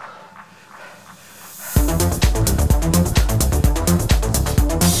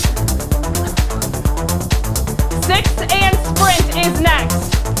 6 and sprint is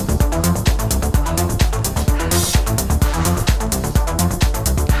next.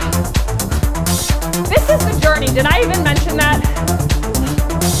 This is the journey. Did I even mention that?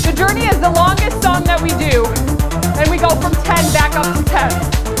 The journey is the longest song that we do, and we go from 10 back up to 10,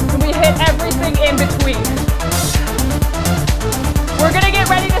 and we hit everything in between. We're gonna get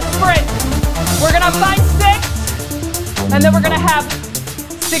ready to sprint. We're gonna find 6, and then we're gonna have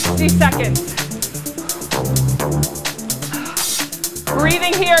 60 seconds.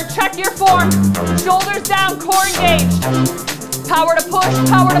 Breathing here, check your form. Shoulders down, core engaged. Power to push,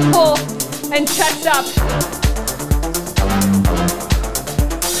 power to pull, and chest up.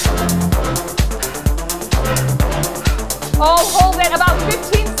 Oh, hold it, about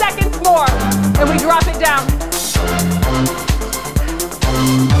 15 seconds more, and we drop it down.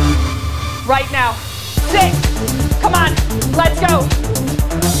 Right now. 6, come on, let's go.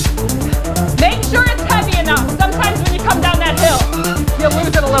 Make sure it's heavy enough. Sometimes when you come down that hill, you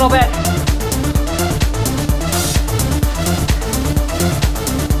lose it a little bit.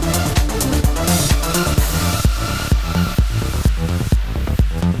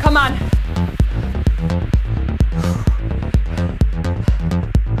 Come on.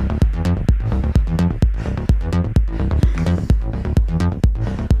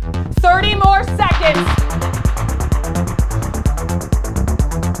 More seconds.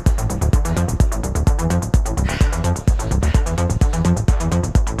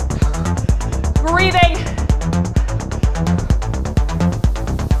 Breathing.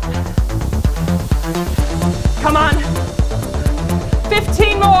 Come on.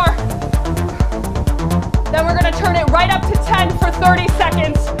 15 more. Then we're going to turn it right up to 10 for 30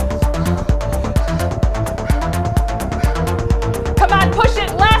 seconds. Come on, push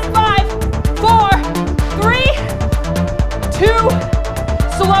it. Last 5, 4, 3, 2.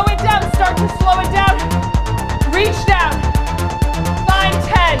 Slow it down. Start to slow it down. Reach down. Find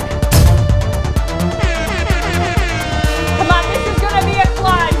 10. Come on, this is going to be a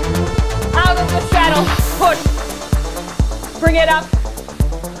climb. Out of the saddle. Push. Bring it up.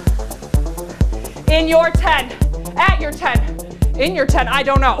 In your 10. At your 10. In your 10. I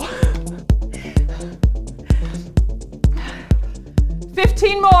don't know.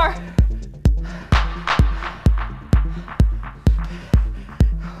 15 more.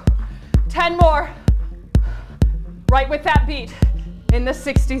 10 more. Right with that beat. In the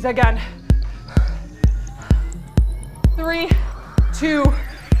 60s again. 3, 2,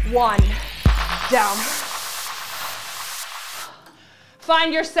 1. Down.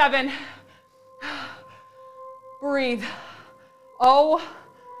 Find your 7. Breathe. Oh,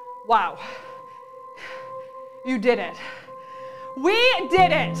 wow. You did it. We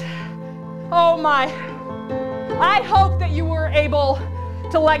did it. Oh my. I hope that you were able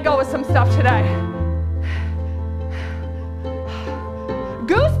to let go of some stuff today.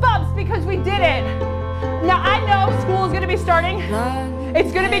 Goosebumps because we did it. Now I know school is going to be starting.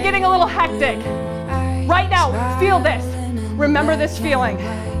 It's going to be getting a little hectic. Right now, feel this. Remember this feeling.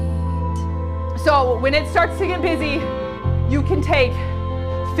 So when it starts to get busy, you can take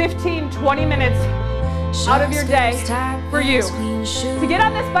 15, 20 minutes out of your day for you to get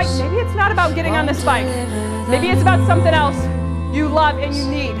on this bike. Maybe it's not about getting on this bike. Maybe it's about something else you love and you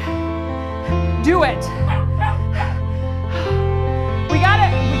need. Do it. We got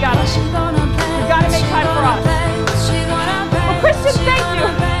it. We got to make time for us. Oh, Christian, thank you.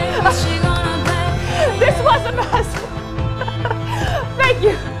 This was a mess. Thank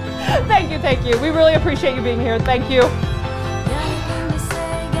you. Thank you, thank you. We really appreciate you being here. Thank you.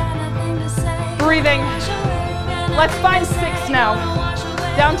 Breathing. Let's find 6 now.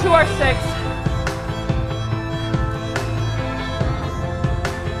 Down to our 6.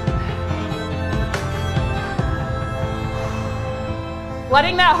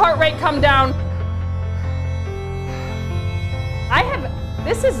 Letting that heart rate come down.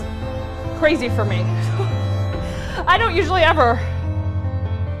 This is crazy for me. I don't usually ever.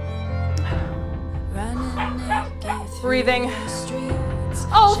 Breathing.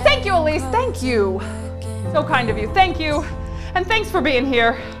 Oh, thank you, Elise. Thank you. So kind of you. Thank you. And thanks for being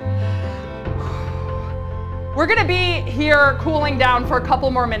here. We're going to be here cooling down for a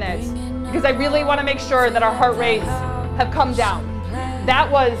couple more minutes because I really want to make sure that our heart rates have come down. That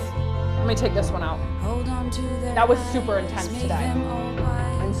was, let me take this one out. That was super intense today.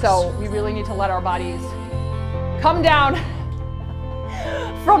 And so we really need to let our bodies come down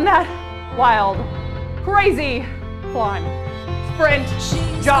from that wild, crazy climb, sprint,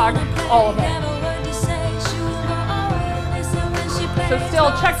 jog, all of it. So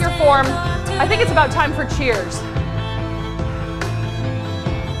still check your form. I think it's about time for cheers.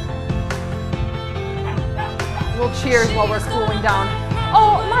 We'll cheers while we're cooling down.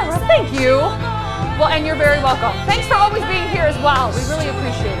 Oh, Myra, thank you. Well, and you're very welcome. Thanks for always being here as well. We really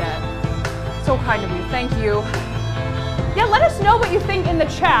appreciate it. So kind of you. Thank you. Yeah, let us know what you think in the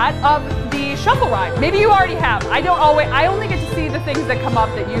chat of the shuffle ride. Maybe you already have. I only get to see the things that come up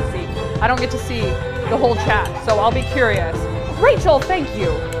that you see. I don't get to see the whole chat, so I'll be curious. Rachel, thank you.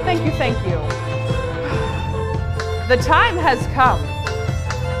 Thank you, thank you. The time has come.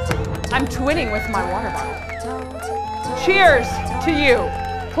 I'm twinning with my water bottle. Cheers to you.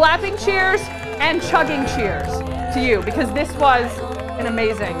 Clapping cheers and chugging cheers to you because this was an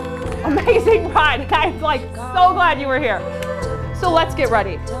amazing ride. I'm like so glad you were here. So let's get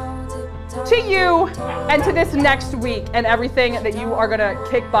ready. To you and to this next week and everything that you are gonna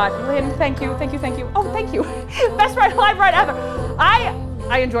kick butt. Lynn, thank you, thank you, thank you. Oh, thank you. Best ride, live ride ever.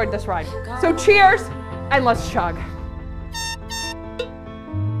 I enjoyed this ride. So cheers and let's chug.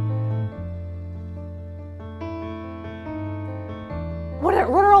 What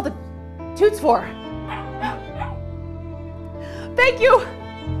are all the toots for? Thank you.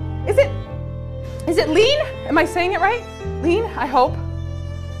 Is it lean? Am I saying it right? Lean, I hope.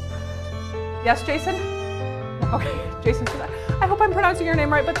 Yes, Jason? Okay, Jason said that. I hope I'm pronouncing your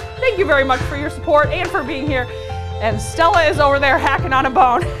name right, but thank you very much for your support and for being here. And Stella is over there hacking on a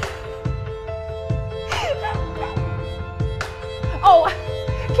bone. Oh,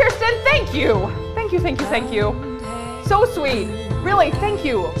 Kirsten, thank you. Thank you, thank you, thank you. So sweet. Really, thank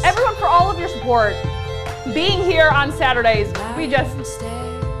you. Everyone for all of your support. Being here on Saturdays,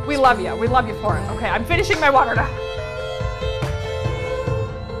 we love you. We love you for it. Okay, I'm finishing my water now.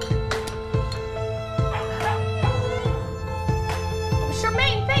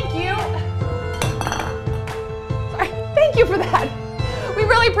 Charmaine, thank you. Sorry, thank you for that. We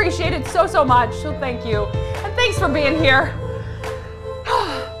really appreciate it so much. So thank you. And thanks for being here.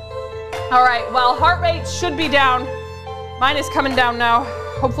 All right, well, heart rate should be down. Mine is coming down now.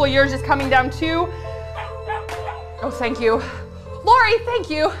 Hopefully yours is coming down too. Oh, thank you. Lori, thank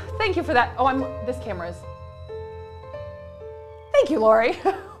you. Thank you for that. Oh, this camera is. Thank you, Lori.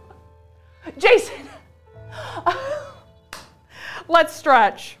 Jason. Let's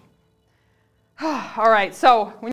stretch. All right, so.